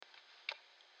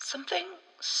Something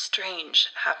strange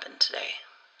happened today.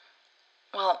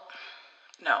 Well,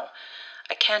 no,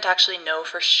 I can't actually know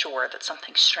for sure that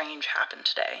something strange happened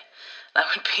today. That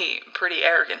would be pretty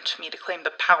arrogant of me to claim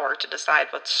the power to decide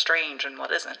what's strange and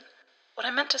what isn't. What I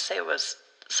meant to say was,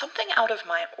 something out of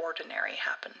my ordinary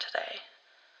happened today,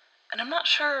 and I'm not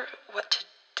sure what to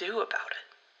do about it.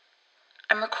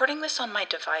 I'm recording this on my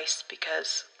device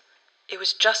because it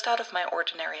was just out of my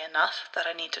ordinary enough that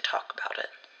I need to talk about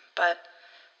it, but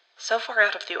so far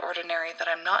out of the ordinary that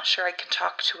I'm not sure I can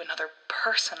talk to another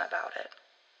person about it.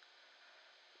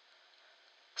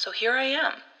 So here I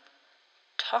am,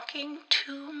 talking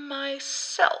to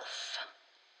myself.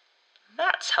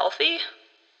 That's healthy.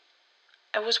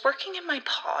 I was working in my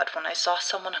pod when I saw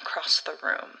someone across the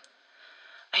room.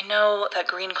 I know that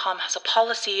GreenCom has a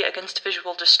policy against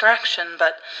visual distraction,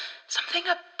 but something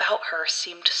about her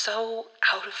seemed so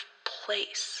out of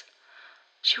place.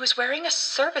 She was wearing a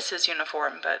services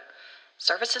uniform, but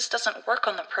services doesn't work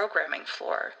on the programming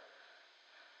floor.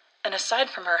 And aside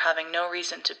from her having no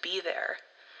reason to be there,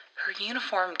 her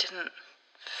uniform didn't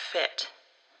fit.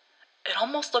 It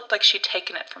almost looked like she'd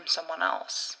taken it from someone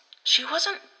else. She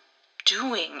wasn't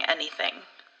doing anything,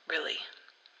 really.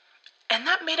 And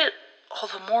that made it all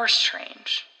the more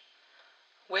strange.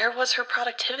 Where was her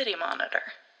productivity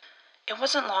monitor? It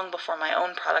wasn't long before my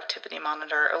own productivity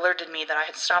monitor alerted me that I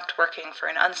had stopped working for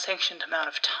an unsanctioned amount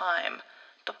of time.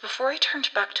 But before I turned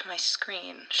back to my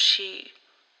screen, she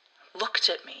looked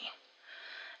at me.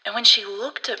 And when she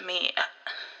looked at me,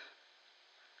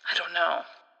 I don't know.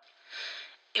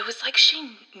 It was like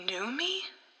she knew me,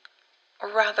 or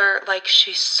rather, like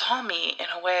she saw me in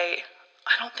a way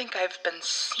I don't think I've been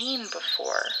seen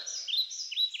before.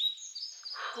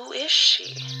 Who is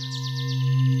she?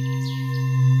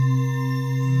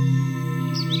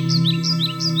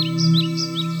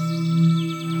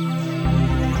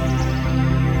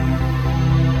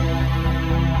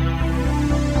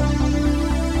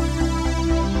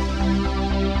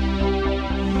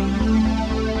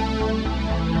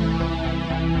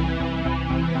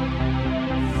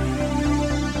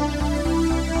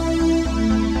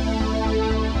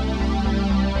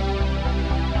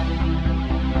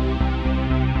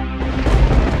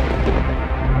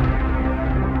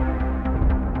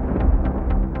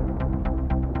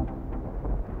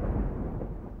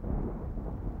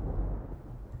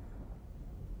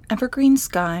 Evergreen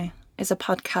Sky is a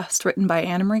podcast written by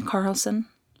Annamarie Carlson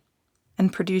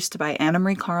and produced by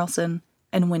Annamarie Carlson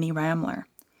and Winnie Ramler.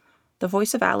 The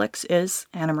voice of Alex is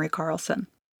Annamarie Carlson.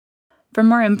 For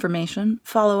more information,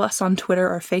 follow us on Twitter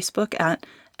or Facebook at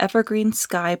Evergreen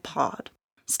Sky Pod.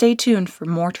 Stay tuned for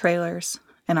more trailers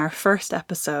and our first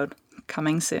episode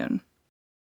coming soon.